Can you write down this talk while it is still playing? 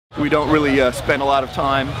We don't really spend a lot of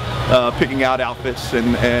time picking out outfits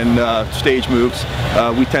and stage moves.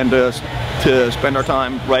 We tend to spend our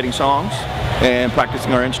time writing songs and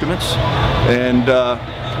practicing our instruments, and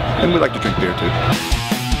we like to drink beer too.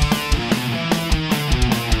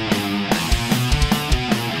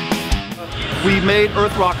 We made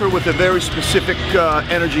Earth Rocker with a very specific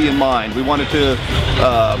energy in mind. We wanted to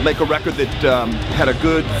make a record that had a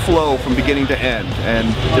good flow from beginning to end, and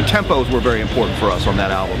the tempos were very important for us on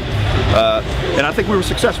that album. And I think we were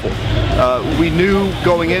successful. We knew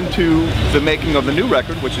going into the making of the new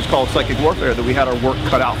record, which is called Psychic Warfare, that we had our work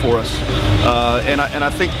cut out for us. And I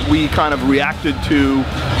think we kind of reacted to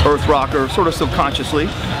Earth Rocker sort of subconsciously.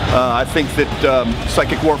 I think that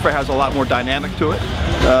Psychic Warfare has a lot more dynamic to it.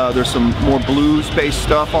 There's some more blues-based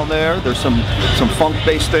stuff on there. There's some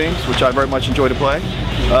funk-based things, which I very much enjoy to play.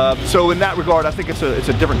 So in that regard, I think it's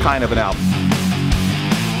a different kind of an album.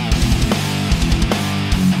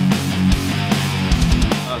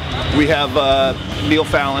 We have Neil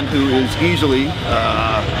Fallon, who is easily,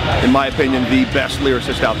 in my opinion, the best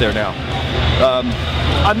lyricist out there now.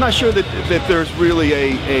 I'm not sure that there's really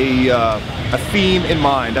a theme in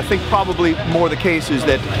mind. I think probably more the case is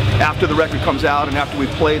that after the record comes out and after we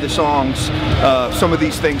play the songs, some of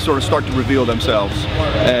these things sort of start to reveal themselves.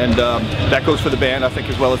 And that goes for the band, I think,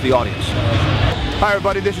 as well as the audience. Hi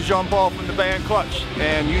everybody, this is Jean-Paul from the band Clutch,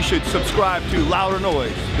 and you should subscribe to Louder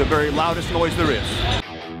Noise, the very loudest noise there is.